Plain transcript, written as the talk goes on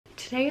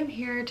Today I'm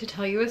here to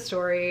tell you a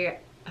story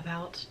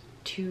about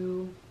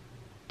two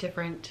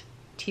different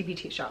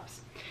TBT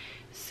shops.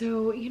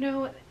 So, you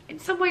know, in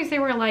some ways they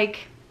were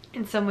alike,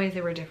 in some ways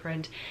they were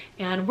different.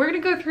 And we're gonna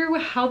go through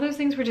how those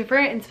things were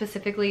different and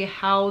specifically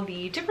how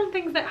the different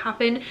things that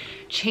happened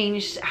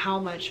changed how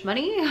much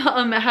money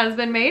has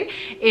been made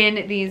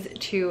in these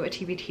two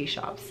TBT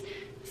shops.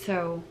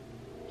 So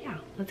yeah,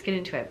 let's get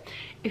into it.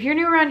 If you're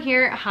new around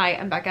here, hi,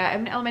 I'm Becca.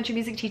 I'm an elementary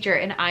music teacher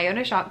and I own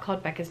a shop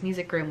called Becca's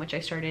Music Room, which I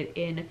started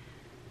in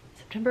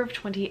September of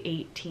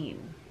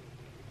 2018.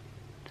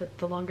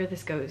 The longer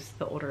this goes,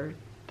 the older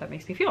that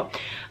makes me feel.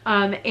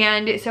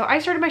 And so I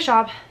started my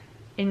shop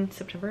in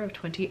September of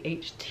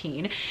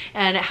 2018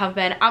 and have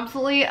been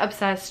absolutely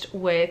obsessed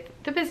with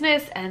the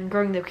business and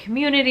growing the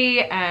community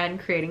and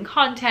creating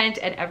content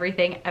and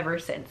everything ever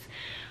since.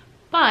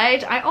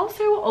 But I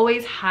also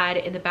always had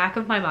in the back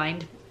of my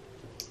mind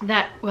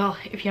that, well,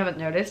 if you haven't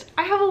noticed,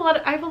 I have a lot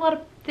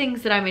of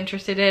things that I'm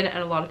interested in and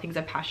a lot of things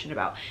I'm passionate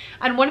about.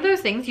 And one of those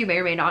things you may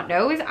or may not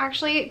know is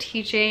actually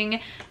teaching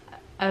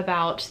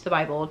about the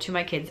Bible to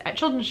my kids at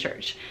children's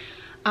church.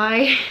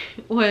 I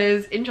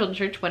was in children's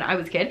church when I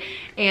was a kid,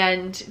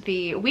 and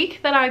the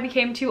week that I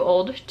became too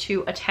old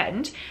to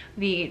attend,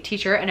 the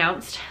teacher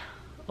announced,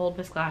 old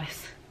Miss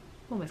Gladys,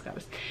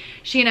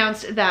 she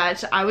announced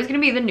that I was gonna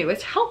be the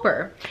newest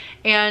helper.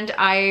 And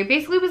I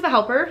basically was the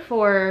helper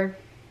for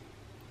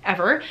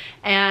ever,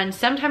 and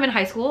sometime in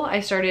high school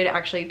I started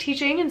actually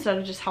teaching instead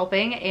of just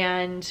helping,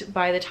 and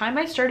by the time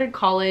I started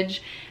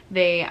college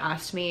they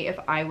asked me if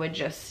I would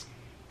just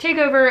take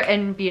over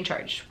and be in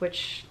charge,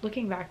 which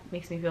looking back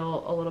makes me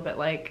feel a little bit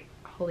like,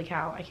 holy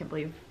cow, I can't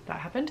believe that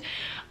happened.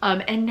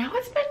 And now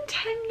it's been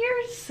 10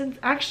 years since,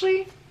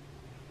 actually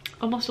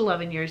almost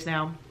 11 years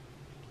now.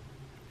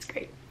 It's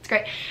great. It's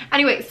great.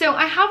 Anyway, so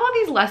I have all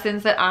these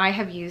lessons that I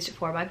have used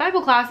for my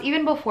Bible class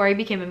even before I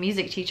became a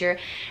music teacher.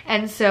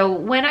 And so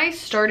when I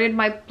started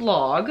my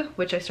blog,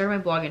 which I started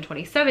my blog in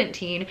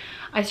 2017,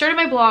 I started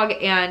my blog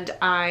and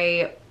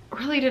I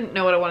really didn't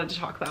know what I wanted to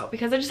talk about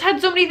because I just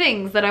had so many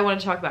things that I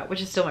wanted to talk about,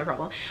 which is still my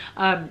problem.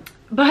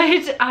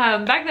 But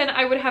back then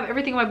I would have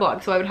everything on my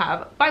blog. So I would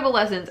have Bible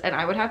lessons and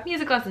I would have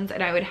music lessons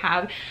and I would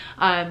have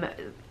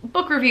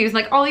book reviews,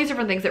 like all these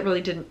different things that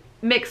really didn't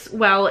mix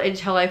well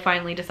until I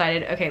finally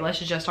decided, okay, let's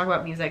just talk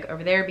about music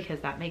over there because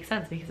that makes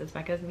sense because it's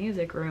Becca's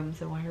Music Room.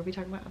 So why are we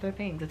talking about other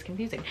things? It's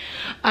confusing.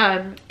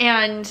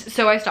 And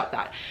so I stopped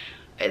that.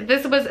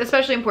 This was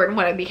especially important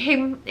when I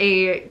became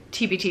a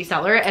TBT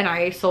seller and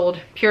I sold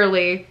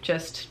purely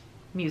just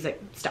music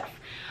stuff.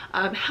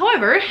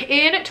 However,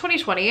 in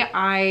 2020,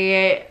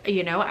 I,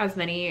 you know, as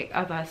many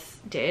of us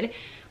did,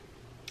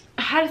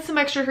 had some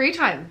extra free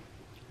time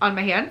on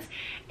my hands.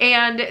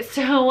 And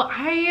so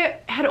I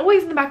had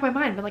always in the back of my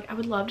mind been like, I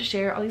would love to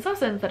share all these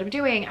lessons that I'm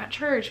doing at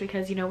church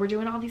because, you know, we're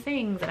doing all these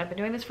things and I've been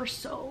doing this for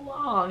so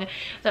long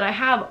that I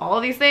have all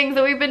these things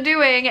that we've been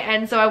doing.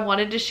 And so I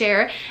wanted to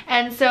share.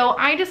 And so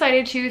I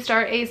decided to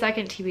start a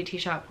second TBT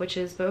shop, which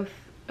is both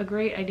a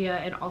great idea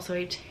and also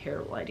a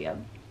terrible idea,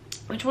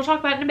 which we'll talk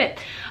about in a bit.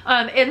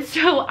 And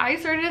so I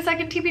started a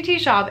second TBT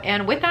shop,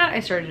 and with that I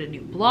started a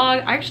new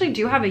blog. I actually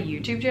do have a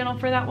YouTube channel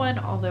for that one,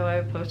 although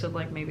I've posted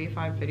like maybe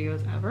 5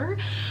 videos ever.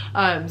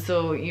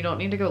 So you don't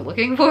need to go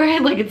looking for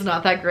it, like it's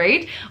not that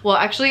great. Well,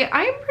 actually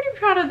I'm pretty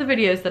proud of the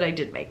videos that I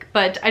did make,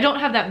 but I don't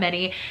have that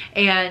many.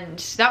 And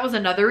that was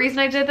another reason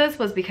I did this,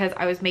 was because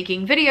I was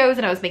making videos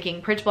and I was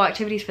making printable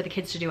activities for the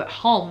kids to do at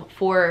home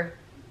for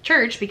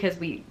church because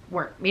we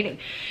weren't meeting.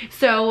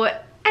 So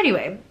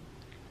anyway,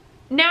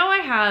 now I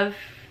have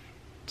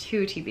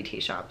 2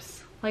 TBT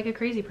shops like a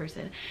crazy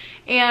person,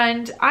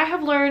 and I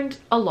have learned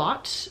a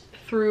lot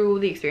through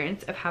the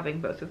experience of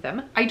having both of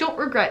them. I don't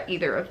regret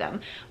either of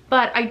them,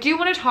 but I do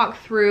want to talk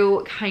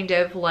through kind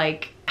of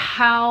like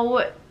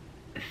how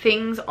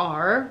things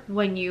are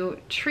when you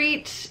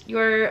treat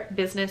your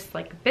business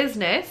like a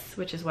business,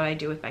 which is what I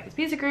do with Becca's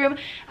Music Room,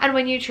 and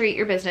when you treat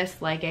your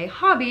business like a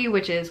hobby,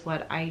 which is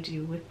what I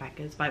do with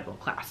Becca's Bible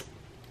class.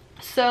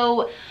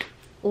 So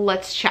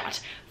let's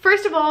chat.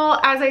 First of all,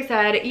 as I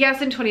said,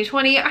 yes, in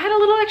 2020, I had a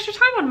little extra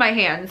time on my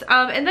hands.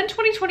 And then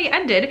 2020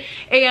 ended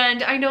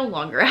and I no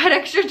longer had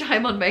extra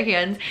time on my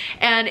hands.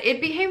 And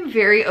it became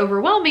very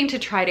overwhelming to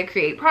try to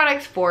create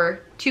products for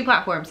 2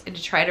 platforms and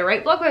to try to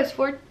write blog posts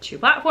for 2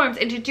 platforms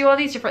and to do all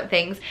these different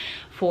things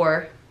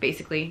for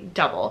basically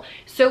double.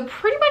 So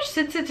pretty much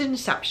since its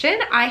inception,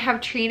 I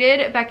have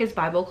treated Becca's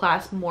Bible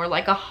class more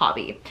like a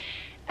hobby.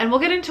 And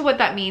we'll get into what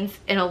that means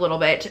in a little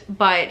bit,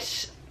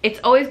 but it's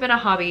always been a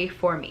hobby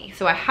for me.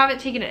 So I haven't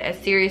taken it as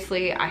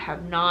seriously. I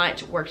have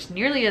not worked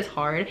nearly as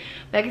hard.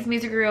 Becca's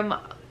Music Room,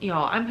 you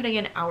know, I'm putting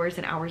in hours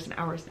and hours and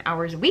hours and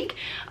hours a week.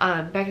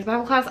 Becca's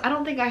Bible class, I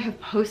don't think I have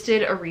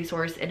posted a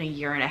resource in a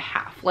year and a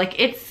half. Like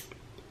it's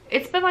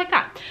been like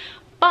that.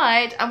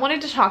 But I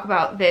wanted to talk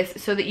about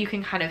this so that you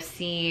can kind of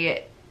see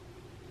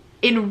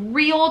in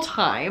real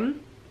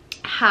time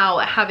how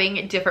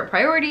having different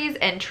priorities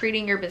and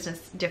treating your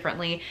business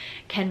differently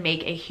can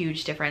make a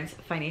huge difference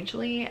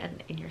financially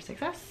and in your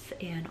success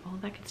and all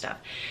that good stuff.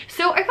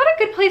 So I thought a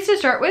good place to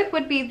start with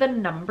would be the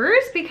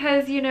numbers,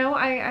 because you know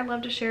I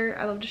love to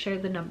share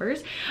the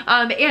numbers.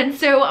 And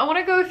so I want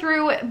to go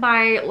through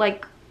my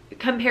like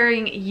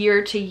comparing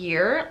year to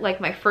year, like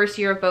my first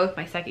year of both,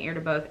 my second year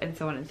to both, and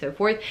so on and so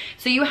forth.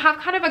 So you have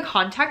kind of a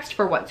context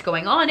for what's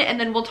going on, and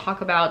then we'll talk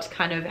about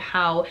kind of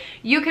how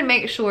you can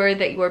make sure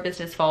that your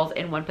business falls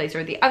in one place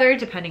or the other,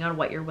 depending on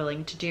what you're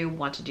willing to do,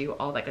 want to do,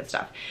 all that good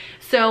stuff.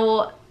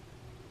 So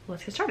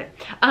let's get started.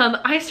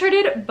 I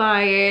started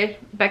by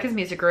Becca's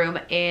Music Room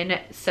in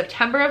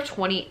September of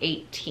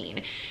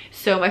 2018.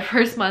 So my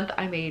first month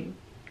I made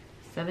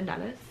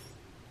 $7.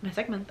 My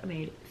second month I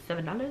made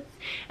 $7, and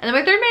then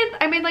my third month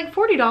I made like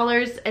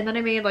 $40, and then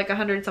I made like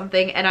 100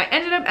 something, and I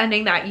ended up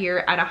ending that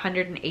year at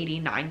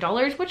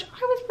 $189, which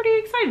I was pretty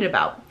excited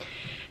about.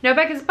 Now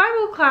Becca's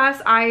Bible class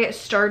I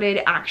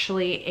started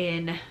actually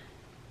in,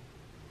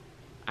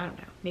 I don't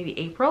know, maybe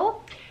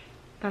April.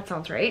 That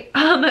sounds right.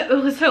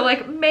 So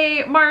like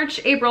May,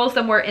 March, April,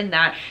 somewhere in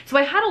that. So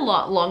I had a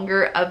lot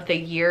longer of the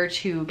year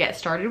to get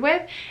started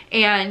with.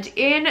 And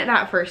in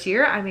that first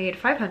year, I made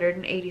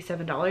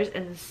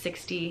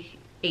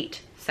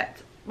 $587.68,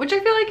 which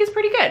I feel like is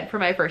pretty good for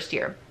my first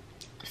year.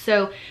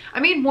 So I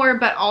made more,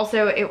 but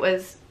also it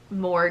was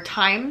more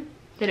time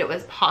that it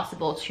was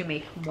possible to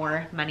make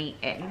more money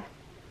in.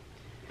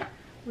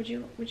 Would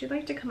you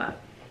like to come up?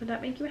 Would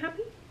that make you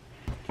happy?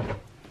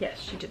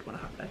 Yes, she did want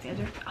to hop. That's the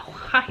answer. Oh,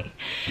 hi.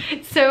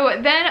 So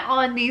then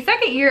on the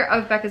second year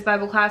of Becca's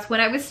Bible class, when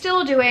I was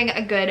still doing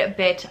a good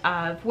bit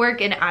of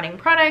work and adding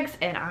products,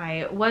 and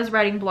I was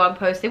writing blog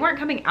posts, they weren't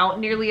coming out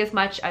nearly as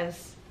much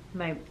as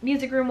my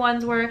music room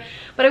ones were,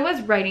 but I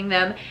was writing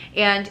them.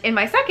 And in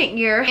my second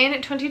year, in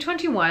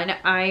 2021,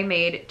 I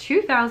made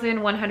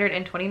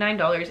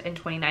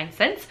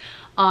 $2,129.29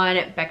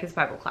 on Becca's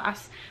Bible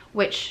class,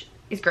 which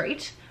is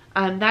great.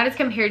 That is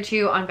compared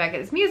to on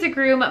Becca's Music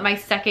Room, my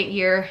second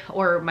year,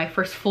 or my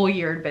first full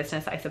year in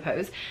business, I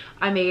suppose,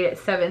 I made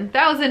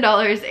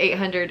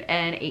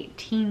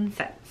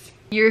 $7,818.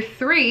 Year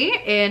 3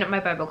 in my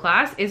Bible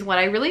class is when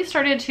I really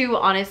started to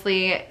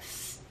honestly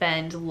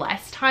spend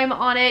less time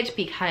on it,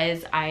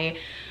 because I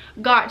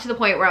got to the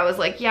point where I was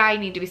like, yeah, I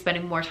need to be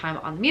spending more time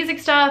on the music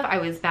stuff. I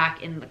was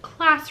back in the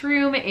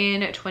classroom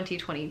in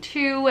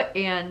 2022,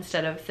 and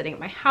instead of sitting at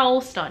my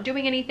house not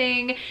doing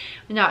anything,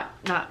 I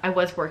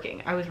was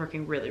working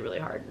really, really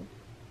hard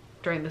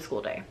during the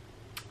school day,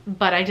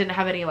 but I didn't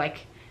have any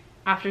like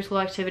after school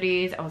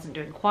activities. I wasn't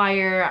doing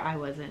choir, I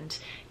wasn't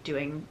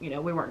doing, you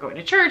know, we weren't going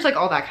to church, like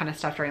all that kind of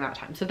stuff during that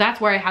time. So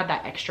that's where I had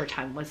that extra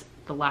time, was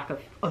the lack of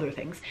other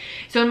things.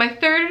 So in my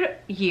third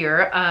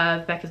year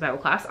of Becca's Bible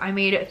class, I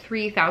made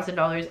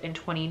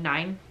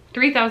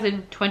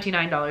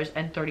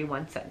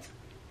 $3,029.31.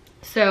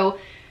 So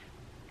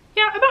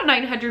yeah, about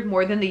 900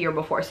 more than the year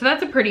before. So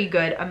that's a pretty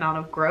good amount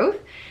of growth.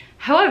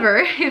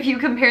 However, if you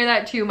compare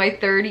that to my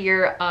third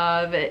year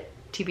of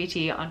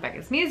TBT on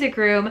Becca's Music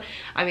Room,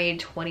 I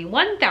made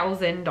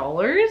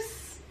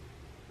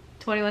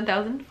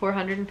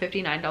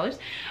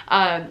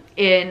 $21,459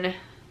 in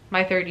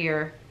my third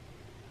year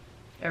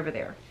over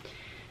there.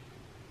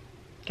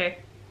 Okay.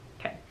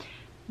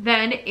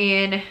 Then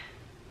in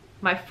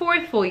my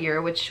fourth full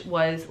year, which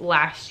was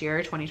last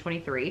year,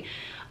 2023,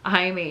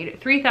 I made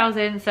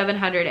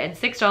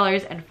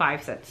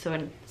 $3,706.05,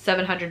 so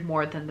 $700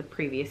 more than the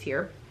previous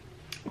year.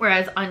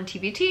 Whereas on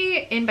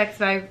TBT in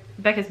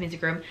Becca's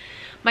Music Room,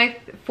 my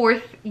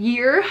fourth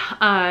year,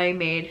 I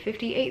made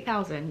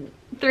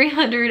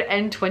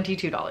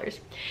 $58,322.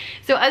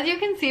 So as you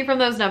can see from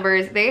those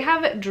numbers, they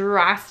have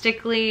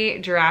drastically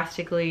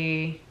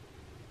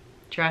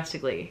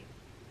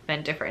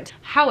been different.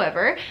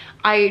 However,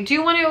 I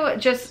do want to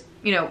just,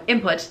 you know,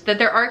 input that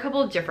there are a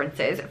couple of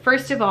differences.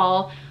 First of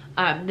all,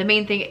 the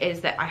main thing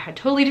is that I had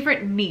totally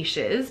different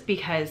niches,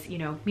 because, you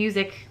know,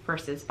 music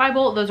versus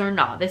Bible, those are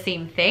not the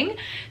same thing.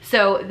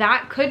 So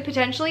that could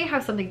potentially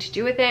have something to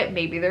do with it.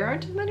 Maybe there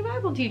aren't too many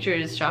Bible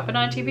teachers shopping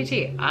on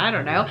TBT. I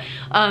don't know.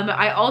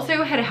 I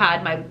also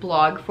had my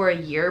blog for a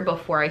year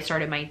before I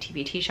started my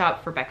TBT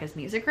shop for Becca's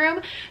Music Room.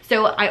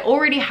 So I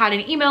already had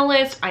an email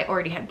list, I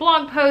already had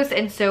blog posts,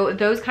 and so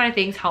those kind of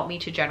things helped me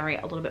to generate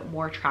a little bit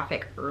more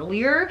traffic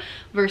earlier,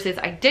 versus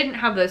I didn't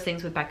have those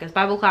things with Becca's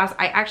Bible class.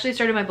 I actually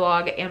started my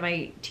blog and my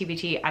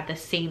TBT at the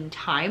same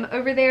time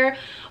over there,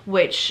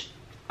 which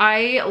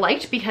I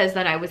liked, because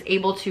then I was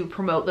able to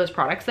promote those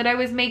products that I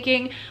was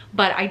making,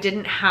 but I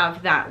didn't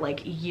have that like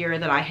year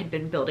that I had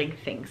been building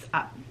things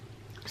up.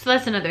 So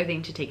that's another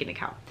thing to take into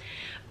account.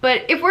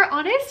 But if we're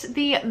honest,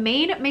 the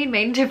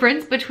main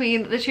difference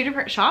between the two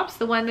different shops,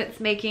 the one that's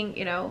making,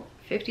 you know,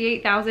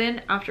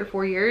 $58,000 after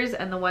 4 years,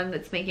 and the one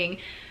that's making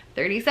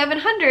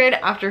 $3,700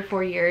 after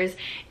 4 years,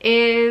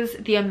 is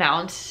the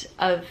amount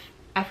of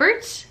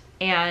effort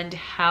and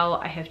how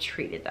I have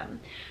treated them.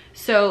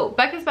 So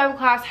Becca's Bible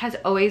class has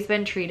always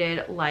been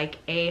treated like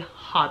a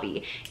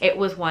hobby. It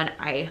was one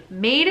I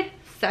made,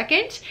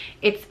 second,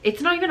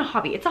 it's not even a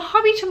hobby. It's a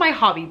hobby to my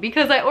hobby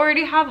because I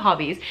already have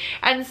hobbies.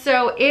 And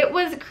so it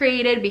was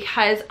created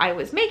because I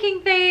was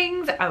making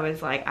things. I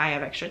was like, I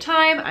have extra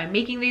time. I'm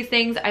making these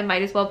things. I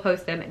might as well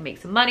post them and make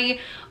some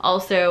money.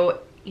 Also,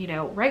 you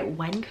know, right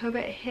when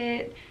COVID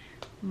hit,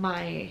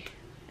 my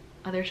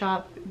other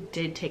shop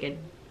did take a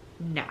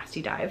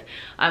nasty dive.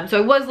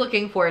 So I was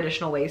looking for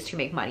additional ways to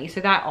make money.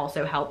 So that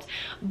also helped.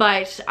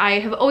 But I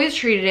have always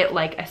treated it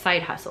like a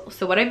side hustle.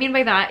 So what I mean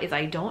by that is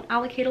I don't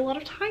allocate a lot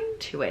of time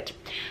to it.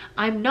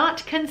 I'm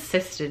not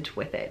consistent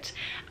with it.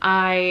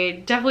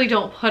 I definitely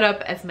don't put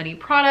up as many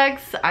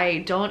products. I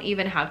don't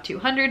even have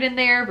 200 in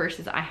there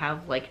versus I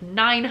have like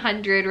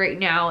 900 right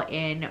now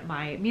in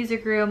my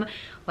music room.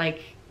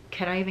 Like,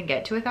 can I even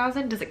get to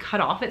 1,000? Does it cut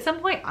off at some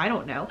point? I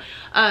don't know.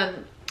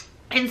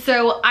 And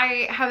so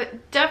I have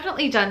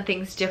definitely done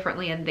things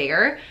differently in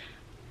there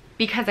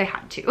because I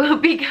had to,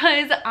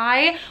 because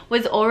I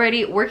was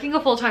already working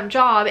a full-time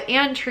job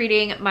and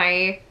treating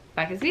my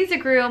Becca's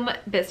Music Room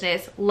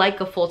business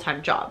like a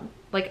full-time job.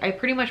 Like, I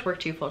pretty much work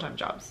 2 full-time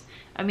jobs.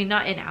 I mean,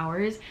 not in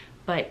hours,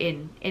 but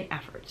in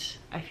effort,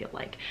 I feel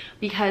like,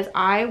 because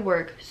I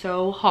work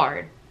so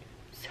hard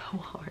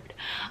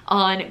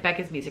on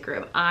Becca's Music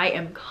Room. I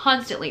am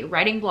constantly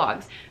writing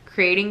blogs,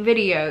 creating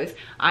videos.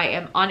 I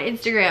am on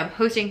Instagram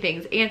posting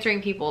things,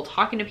 answering people,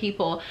 talking to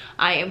people.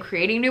 I am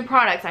creating new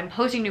products. I'm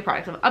posting new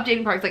products. I'm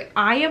updating products. Like,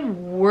 I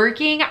am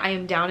working. I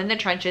am down in the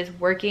trenches,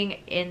 working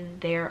in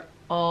there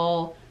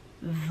all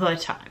the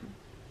time.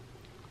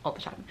 All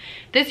the time.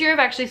 This year I've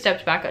actually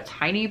stepped back a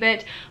tiny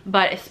bit,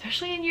 but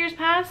especially in years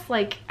past,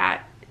 like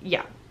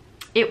yeah,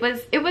 it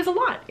was a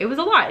lot. It was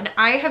a lot. And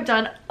I have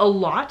done a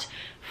lot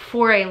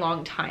for a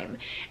long time.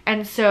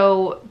 And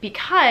so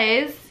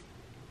because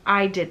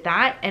I did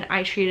that and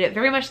I treated it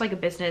very much like a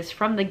business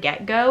from the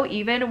get-go,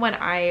 even when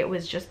I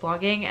was just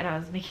blogging and I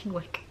was making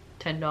like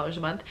 $10 a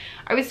month,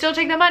 I would still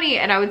take the money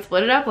and I would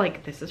split it up,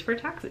 like, this is for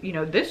taxes, you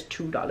know, this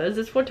 $2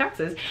 is for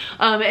taxes.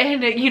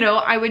 And you know,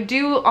 I would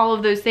do all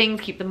of those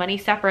things, keep the money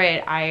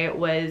separate. I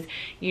was,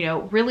 you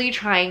know, really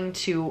trying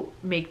to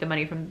make the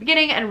money from the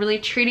beginning and really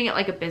treating it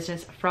like a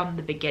business from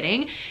the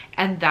beginning.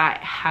 And that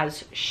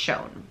has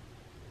shown.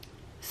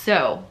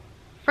 So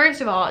first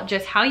of all,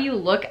 just how you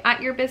look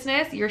at your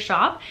business, your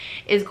shop,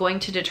 is going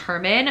to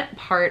determine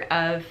part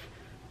of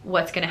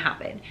what's going to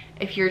happen.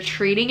 If you're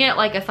treating it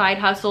like a side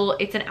hustle,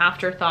 it's an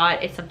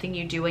afterthought, it's something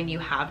you do when you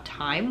have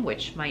time,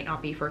 which might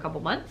not be for a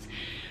couple months,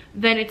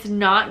 then it's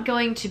not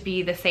going to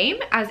be the same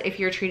as if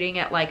you're treating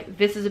it like,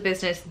 this is a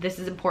business, this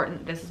is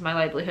important, this is my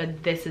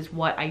livelihood, this is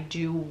what I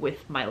do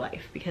with my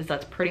life, because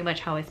that's pretty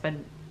much how I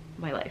spend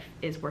my life,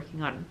 is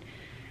working on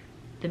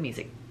the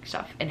music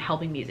stuff and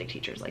helping music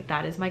teachers. Like,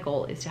 that is my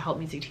goal, is to help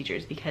music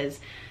teachers,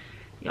 because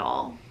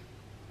y'all,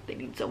 they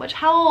need so much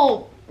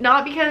help.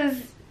 Not because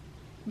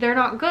they're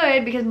not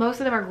good, because most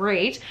of them are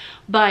great,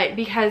 but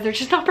because they're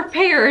just not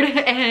prepared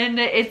and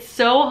it's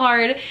so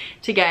hard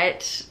to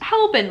get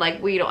help, and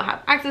like, we don't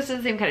have access to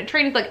the same kind of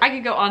training. Like, I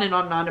could go on and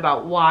on and on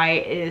about why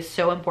it is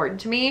so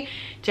important to me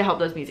to help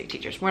those music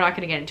teachers. We're not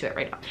going to get into it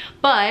right now,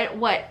 but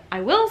what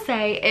I will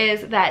say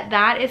is that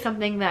that is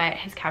something that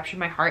has captured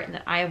my heart and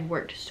that I have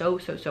worked so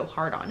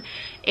hard on,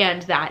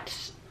 and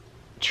that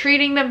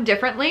treating them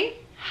differently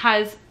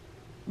has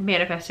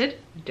manifested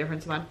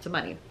different amounts of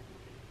money.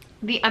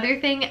 The other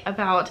thing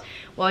about,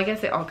 well, I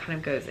guess it all kind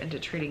of goes into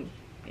treating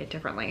it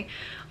differently,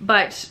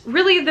 but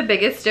really the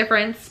biggest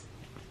difference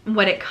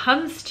when it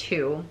comes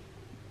to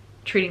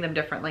treating them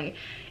differently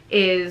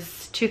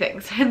is 2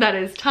 things, and that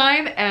is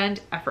time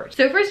and effort.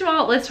 So first of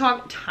all, let's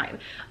talk time.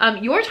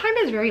 Your time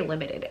is very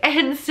limited,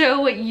 and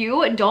so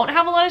you don't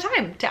have a lot of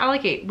time to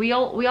allocate. We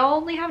all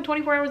only have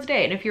 24 hours a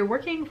day, and if you're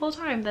working full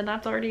time, then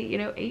that's already, you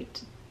know,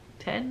 8,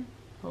 10,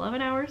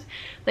 11 hours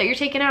that you're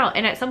taking out,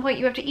 and at some point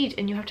you have to eat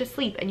and you have to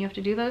sleep and you have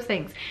to do those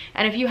things.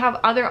 And if you have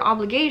other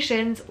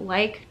obligations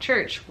like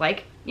church,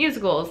 like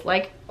musicals,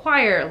 like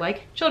choir,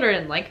 like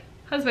children, like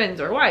husbands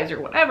or wives or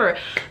whatever,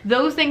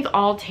 those things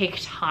all take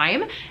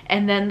time.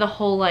 And then the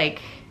whole,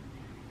 like,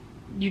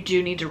 you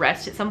do need to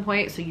rest at some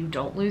point so you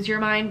don't lose your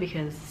mind,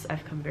 because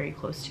I've come very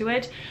close to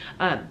it.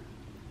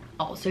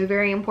 Also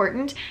very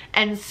important.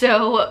 And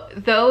so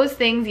those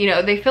things, you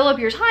know, they fill up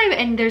your time,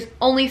 and there's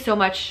only so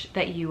much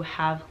that you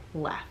have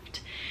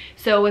left.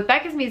 So with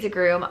Becca's Music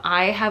Room,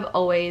 I have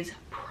always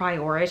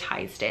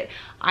prioritized it.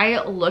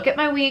 I look at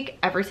my week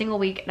every single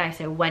week and I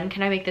say, when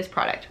can I make this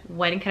product?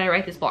 When can I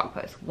write this blog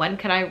post? When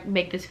can I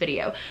make this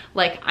video?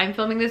 Like, I'm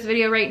filming this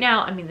video right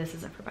now. I mean, this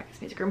isn't for Becca's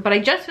Music Room, but I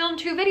just filmed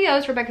 2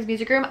 videos for Becca's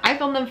Music Room. I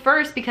filmed them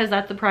first because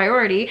that's the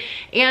priority,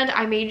 and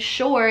I made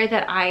sure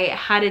that I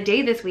had a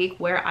day this week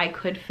where I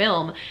could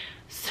film,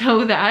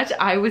 so that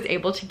I was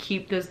able to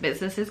keep those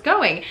businesses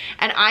going.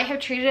 And I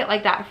have treated it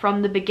like that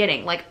from the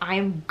beginning. Like, I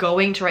am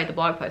going to write the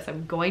blog posts,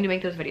 I'm going to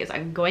make those videos,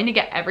 I'm going to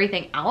get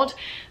everything out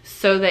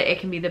so that it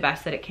can be the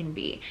best that it can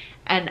be.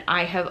 And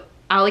I have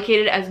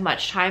allocated as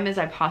much time as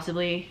I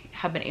possibly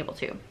have been able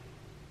to.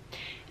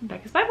 In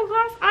Becca's Bible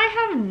class,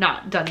 I have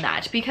not done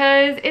that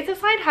because it's a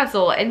side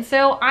hustle, and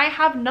so I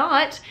have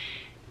not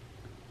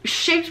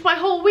shaped my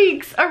whole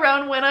weeks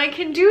around when I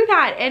can do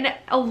that. And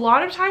a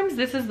lot of times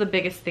this is the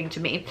biggest thing to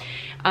me.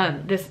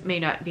 This may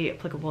not be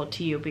applicable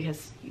to you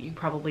because you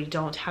probably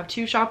don't have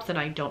 2 shops and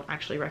I don't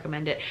actually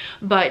recommend it.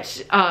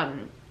 But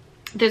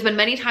there's been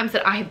many times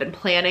that I have been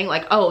planning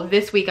like, oh,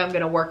 this week I'm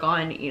gonna work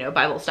on, you know,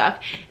 Bible stuff,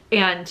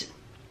 and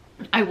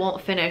I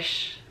won't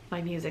finish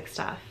my music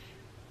stuff,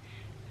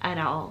 and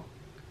I'll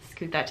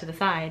scoot that to the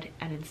side,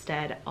 and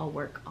instead I'll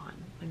work on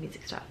my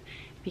music stuff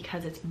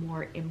because it's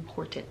more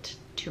important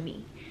to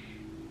me,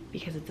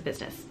 because it's a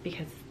business,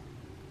 because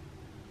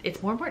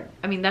it's more important.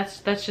 I mean, that's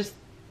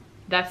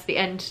the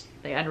end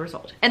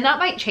result. And that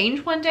might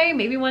change one day.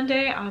 Maybe one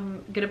day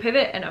I'm gonna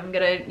pivot and I'm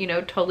gonna, you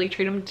know, totally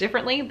treat them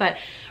differently. But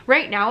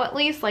right now, at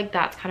least, like,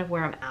 that's kind of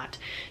where I'm at.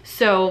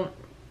 So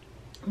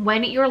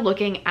when you're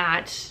looking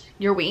at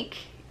your week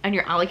and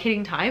you're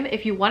allocating time,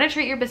 if you want to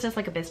treat your business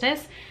like a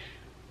business,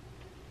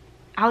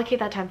 allocate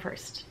that time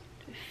first.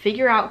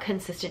 Figure out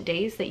consistent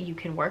days that you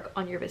can work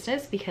on your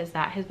business, because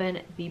that has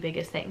been the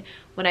biggest thing.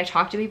 When I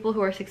talk to people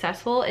who are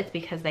successful, it's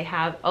because they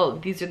have, oh,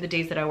 these are the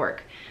days that I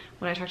work.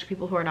 When I talk to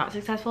people who are not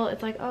successful,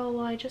 it's like, oh,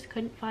 well, I just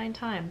couldn't find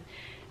time.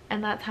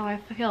 And that's how I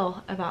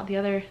feel about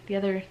the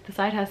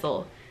side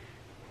hustle.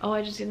 Oh,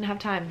 I just didn't have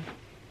time.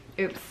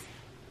 Oops.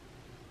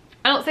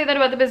 I don't say that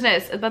about the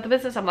business. About the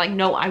business, I'm like,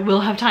 no, I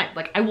will have time.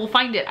 Like, I will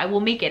find it. I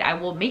will make it. I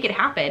will make it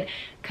happen,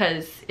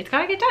 because it's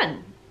gotta get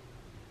done.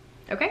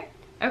 Okay?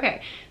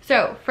 Okay,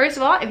 so first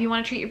of all, if you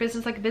want to treat your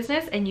business like a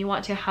business and you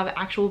want to have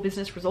actual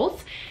business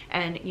results,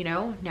 and you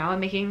know, now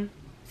I'm making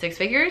 6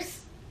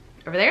 figures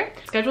over there,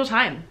 schedule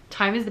time.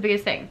 Time is the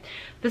biggest thing.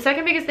 The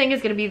second biggest thing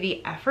is going to be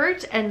the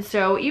effort. And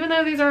so even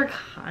though these are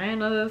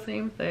kind of the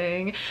same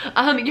thing,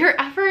 your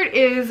effort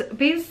is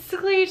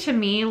basically, to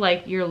me,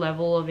 like your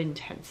level of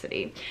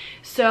intensity.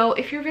 So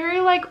if you're very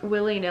like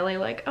willy-nilly,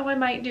 like, oh, I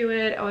might do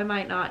it, oh, I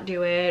might not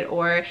do it,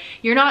 or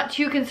you're not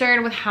too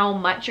concerned with how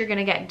much you're going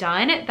to get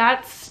done,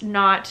 that's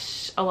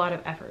not a lot of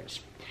effort.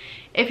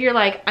 If you're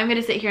like, I'm going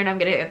to sit here and I'm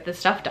going to get this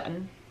stuff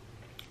done,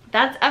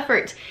 that's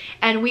effort.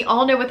 And we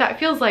all know what that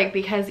feels like,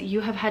 because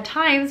you have had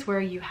times where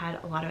you had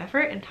a lot of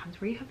effort and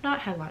times where you have not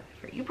had a lot of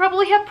effort. You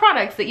probably have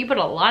products that you put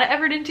a lot of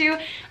effort into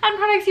and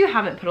products you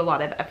haven't put a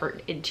lot of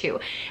effort into.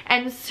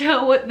 And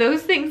so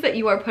those things that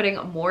you are putting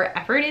more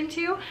effort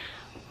into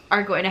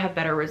are going to have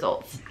better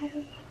results.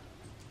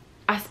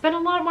 I spent a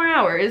lot more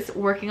hours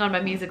working on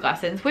my music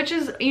lessons, which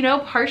is, you know,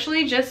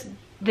 partially just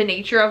the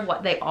nature of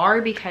what they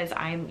are, because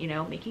I'm, you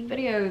know, making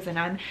videos and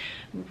I'm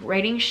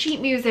writing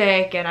sheet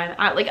music and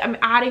I'm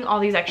adding all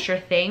these extra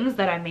things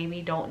that I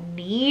maybe don't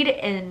need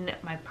in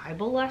my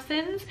Bible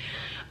lessons.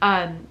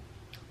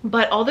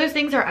 But all those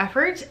things are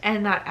effort,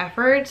 and that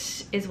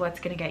effort is what's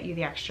going to get you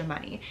the extra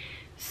money.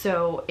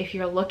 So if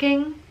you're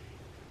looking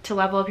to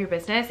level up your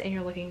business and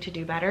you're looking to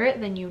do better,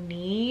 then you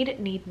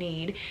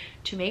need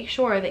to make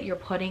sure that you're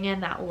putting in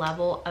that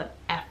level of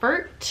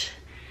effort,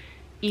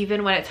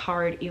 even when it's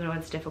hard, even when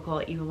it's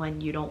difficult, even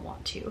when you don't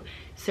want to.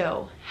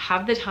 So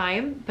have the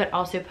time, but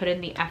also put in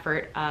the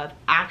effort of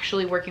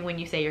actually working when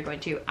you say you're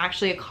going to,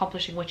 actually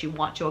accomplishing what you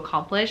want to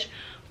accomplish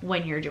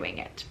when you're doing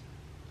it.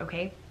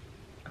 Okay?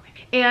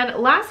 Okay. And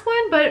last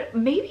one, but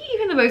maybe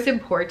even the most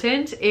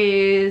important,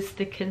 is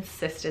the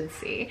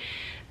consistency.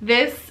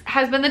 This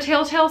has been the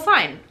telltale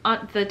sign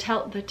on the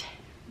telltale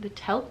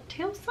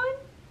sign?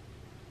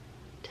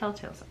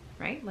 Telltale sign,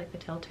 right? Like the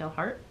telltale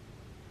heart.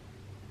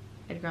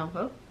 Edgar Allan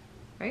Poe.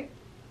 Right?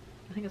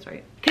 I think that's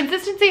right.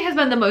 Consistency has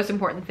been the most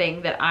important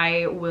thing that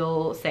I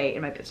will say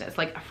in my business.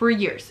 Like for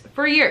years,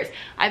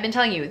 I've been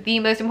telling you the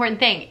most important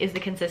thing is the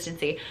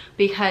consistency,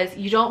 because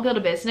you don't build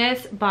a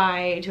business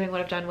by doing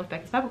what I've done with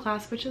Becca's Bible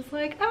class, which is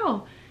like,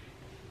 oh,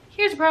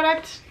 here's a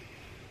product,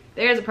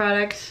 there's a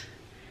product.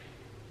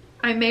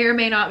 I may or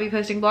may not be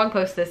posting blog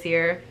posts this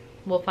year.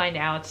 We'll find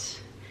out.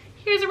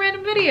 Here's a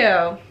random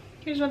video.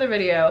 Here's another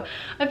video.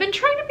 I've been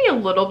trying to be a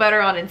little better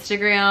on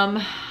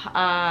Instagram.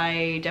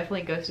 I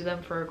definitely ghosted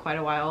them for quite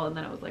a while, and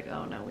then I was like,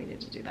 oh no, we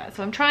need to do that.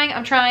 So I'm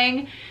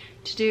trying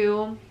to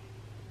do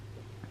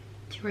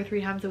 2 or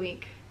 3 times a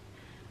week.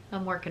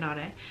 I'm working on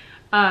it.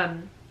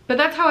 But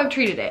that's how I've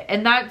treated it,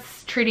 and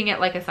that's treating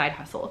it like a side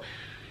hustle,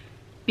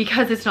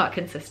 because it's not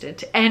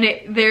consistent, and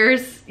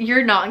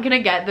you're not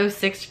gonna get those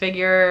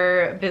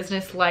 6-figure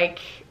business-like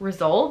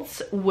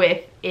results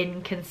with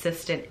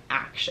inconsistent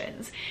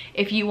actions.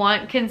 If you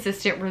want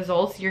consistent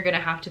results, you're gonna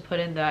have to put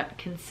in that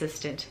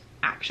consistent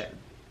action.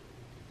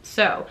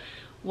 So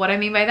what I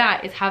mean by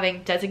that is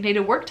having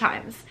designated work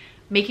times,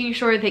 making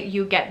sure that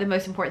you get the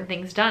most important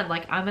things done.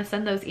 Like, I'm gonna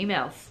send those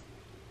emails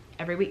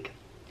every week.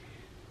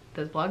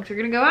 Those blogs are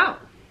gonna go out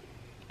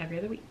every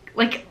other week.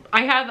 Like,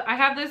 I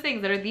have those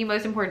things that are the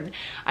most important.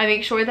 I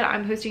make sure that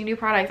I'm posting new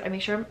products. I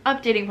make sure I'm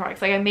updating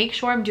products. Like, I make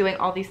sure I'm doing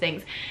all these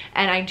things,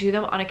 and I do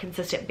them on a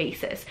consistent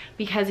basis,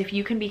 because if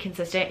you can be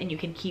consistent and you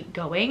can keep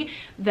going,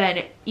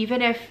 then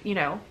even if, you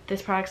know,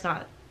 this product's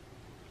not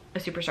a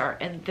superstar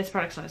and this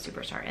product's not a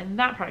superstar and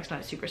that product's not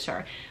a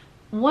superstar,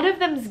 one of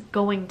them's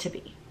going to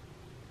be.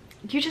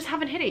 You just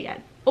haven't hit it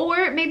yet.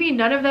 Or maybe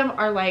none of them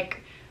are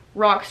like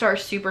rock star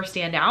super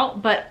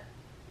standout, but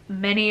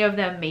many of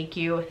them make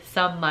you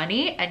some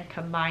money, and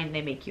combined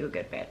they make you a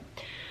good bit.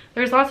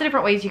 There's lots of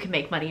different ways you can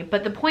make money,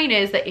 but the point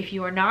is that if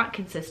you are not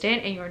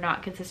consistent and you're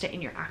not consistent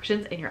in your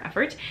actions and your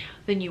effort,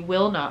 then you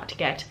will not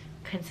get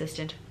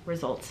consistent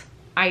results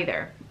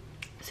either.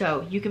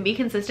 So you can be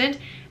consistent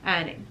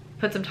and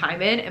put some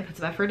time in and put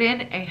some effort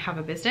in and have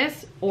a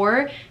business,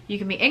 or you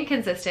can be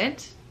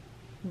inconsistent,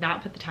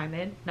 not put the time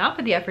in, not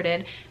put the effort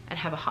in, and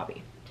have a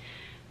hobby.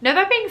 Now,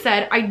 that being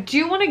said, I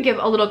do want to give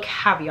a little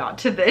caveat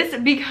to this,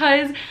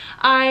 because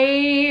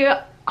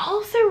I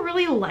also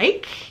really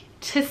like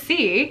to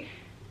see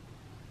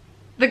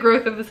the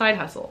growth of the side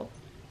hustle.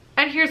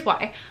 And here's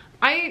why.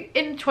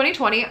 In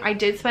 2020, I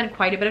did spend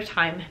quite a bit of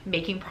time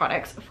making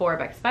products for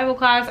Becca's Bible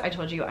class. I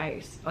told you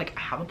I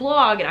have a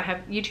blog and I have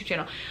a YouTube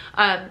channel.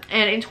 And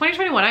in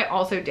 2021, I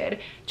also did.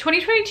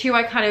 2022,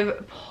 I kind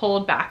of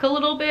pulled back a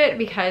little bit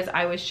because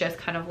I was just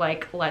kind of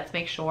like, let's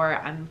make sure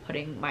I'm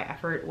putting my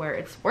effort where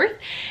it's worth.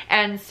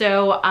 And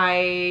so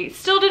I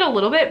still did a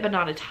little bit, but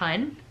not a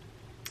ton.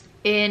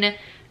 In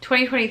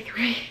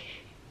 2023,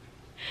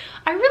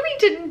 I really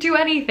didn't do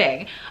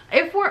anything.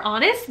 If we're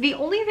honest, the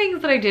only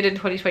things that I did in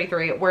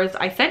 2023 was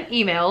I sent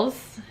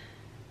emails,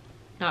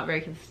 not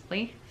very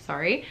consistently,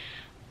 sorry.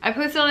 I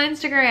posted on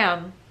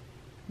Instagram,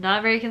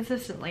 not very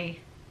consistently,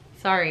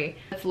 sorry.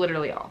 That's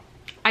literally all.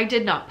 I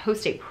did not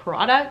post a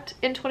product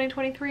in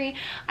 2023.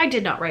 I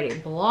did not write a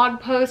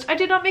blog post. I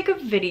did not make a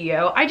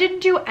video. I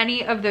didn't do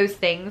any of those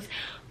things.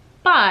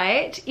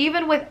 But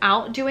even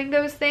without doing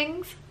those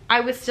things, I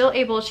was still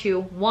able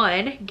to,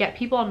 one, get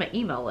people on my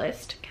email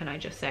list. Can I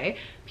just say,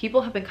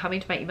 people have been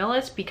coming to my email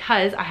list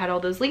because I had all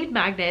those lead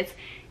magnets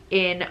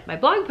in my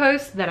blog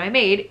posts that I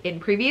made in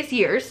previous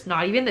years,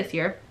 not even this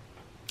year.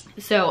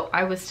 So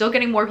I was still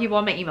getting more people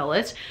on my email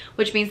list,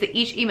 which means that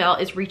each email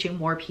is reaching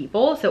more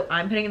people. So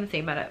I'm putting in the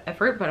same amount of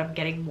effort, but I'm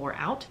getting more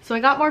out. So I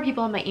got more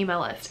people on my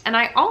email list, and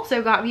I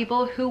also got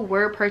people who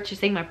were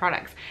purchasing my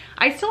products.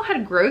 I still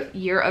had growth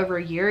year over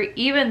year,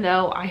 even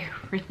though I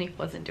really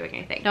wasn't doing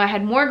anything. Now, I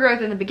had more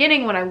growth in the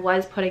beginning when I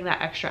was putting that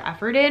extra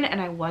effort in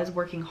and I was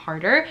working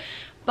harder.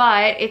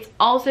 But it's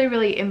also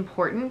really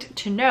important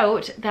to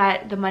note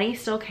that the money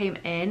still came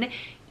in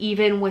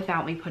even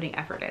without me putting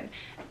effort in.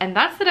 And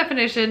that's the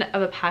definition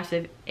of a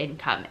passive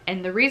income.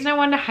 And the reason I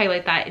wanted to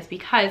highlight that is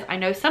because I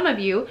know some of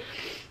you,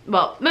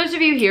 well, most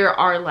of you here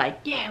are like,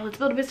 yeah, let's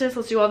build a business,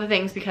 let's do all the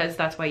things, because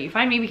that's why you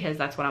find me, because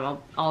that's what I'm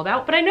all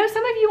about. But I know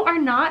some of you are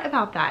not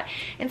about that.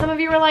 And some of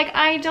you are like,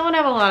 I don't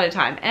have a lot of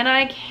time and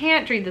I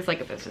can't treat this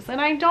like a business and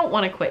I don't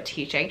want to quit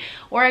teaching,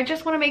 or I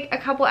just want to make a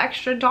couple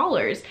extra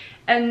dollars.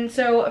 And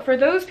so for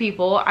those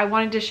people, I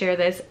wanted to share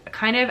this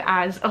kind of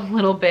as a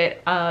little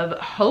bit of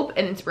hope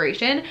and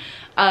inspiration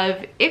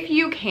of, if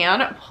you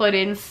can put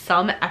in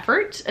some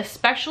effort,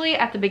 especially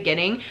at the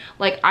beginning,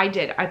 like I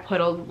did. I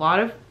put a lot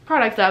of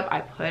products up,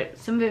 I put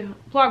some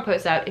blog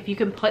posts up. If you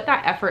can put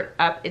that effort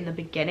up in the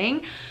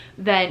beginning,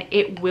 then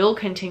it will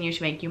continue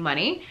to make you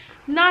money.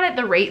 Not at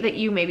the rate that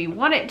you maybe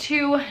want it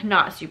to,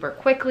 not super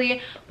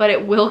quickly, but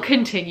it will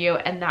continue,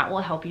 and that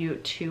will help you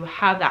to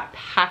have that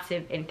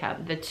passive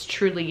income that's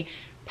truly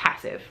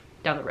passive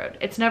down the road.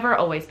 It's never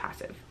always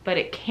passive, but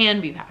it can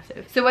be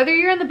passive. So whether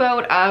you're in the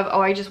boat of, oh,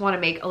 I just want to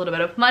make a little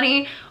bit of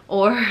money,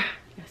 or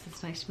yes,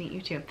 it's nice to meet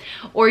you too,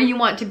 or you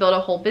want to build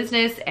a whole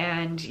business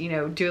and, you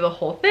know, do the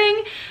whole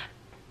thing,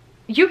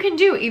 you can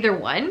do either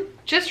one.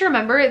 Just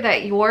remember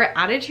that your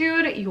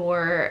attitude,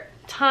 your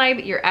time,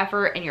 your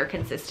effort, and your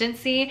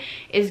consistency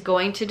is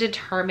going to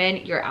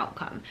determine your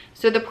outcome.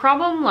 So the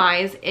problem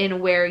lies in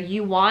where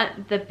you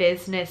want the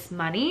business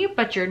money,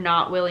 but you're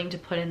not willing to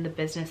put in the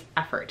business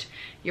effort.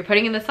 You're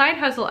putting in the side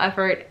hustle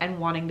effort and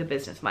wanting the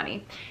business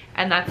money.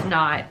 And that's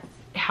not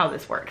how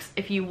this works.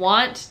 If you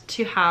want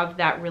to have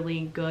that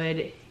really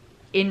good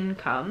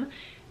income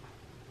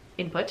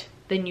input,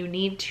 then you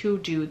need to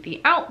do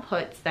the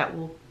outputs that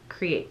will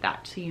create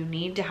that. So you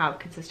need to have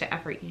consistent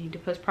effort. You need to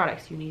post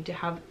products. You need to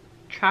have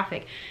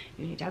traffic,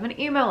 you need to have an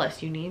email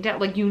list, you need to,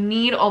 like, you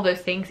need all those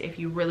things if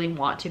you really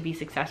want to be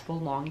successful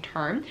long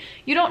term.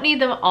 You don't need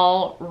them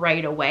all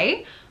right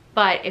away,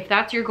 but if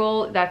that's your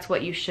goal, that's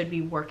what you should be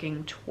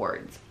working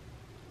towards.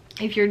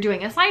 If you're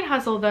doing a side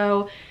hustle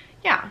though,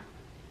 yeah,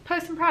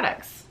 post some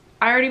products.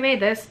 I already made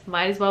this,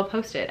 might as well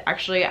post it.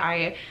 Actually,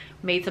 I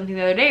made something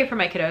the other day for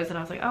my kiddos and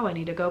I was like, oh, I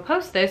need to go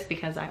post this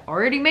because I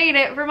already made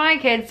it for my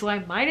kids, so I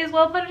might as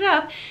well put it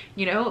up.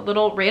 You know,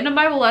 little random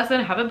Bible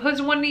lesson, haven't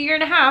posted one in a year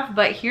and a half,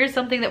 but here's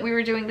something that we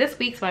were doing this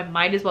week, so I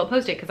might as well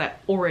post it because I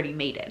already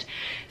made it.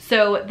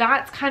 So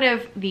that's kind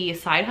of the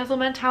side hustle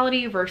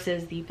mentality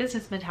versus the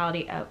business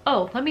mentality of,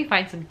 oh, let me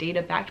find some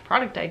data-backed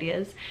product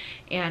ideas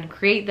and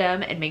create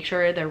them and make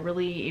sure they're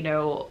really, you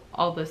know,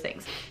 all those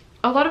things.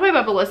 A lot of my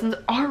Bible lessons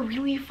are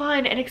really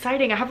fun and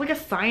exciting. I have like a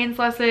science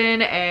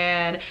lesson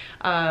and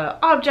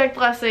object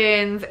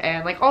lessons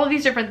and like all of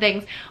these different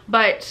things,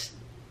 but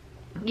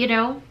you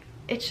know,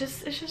 it's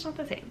just not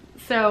the same.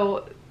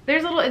 So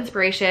there's a little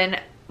inspiration.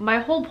 My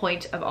whole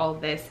point of all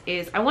of this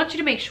is I want you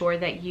to make sure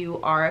that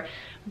you are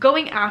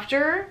going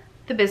after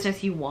the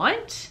business you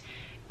want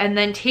and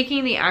then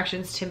taking the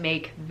actions to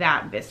make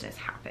that business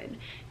happen.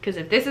 Because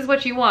if this is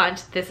what you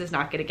want, this is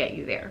not going to get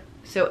you there.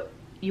 So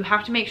you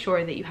have to make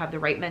sure that you have the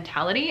right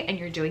mentality and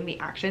you're doing the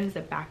actions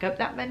that back up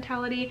that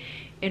mentality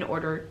in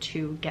order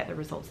to get the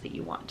results that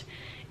you want.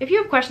 If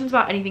you have questions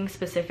about anything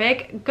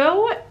specific,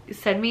 go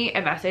send me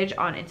a message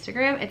on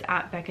Instagram. It's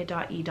at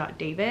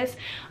becca.e.davis.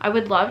 I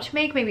would love to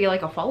make maybe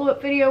like a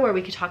follow-up video where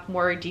we could talk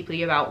more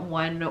deeply about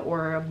one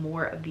or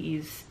more of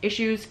these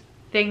issues,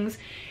 things.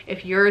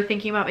 If you're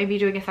thinking about maybe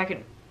doing a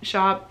second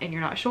shop and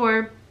you're not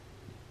sure,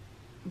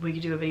 we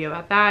could do a video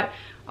about that.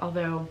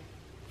 Although,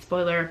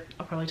 spoiler,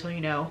 I'll probably tell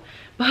you no.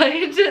 But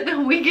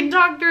we can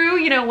talk through,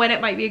 you know, when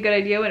it might be a good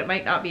idea, when it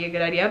might not be a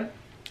good idea,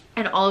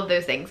 and all of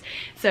those things.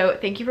 So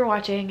thank you for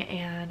watching,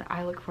 and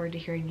I look forward to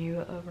hearing you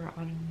over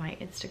on my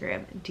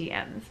Instagram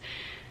DMs.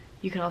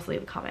 You can also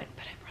leave a comment,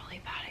 but I'm really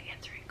bad at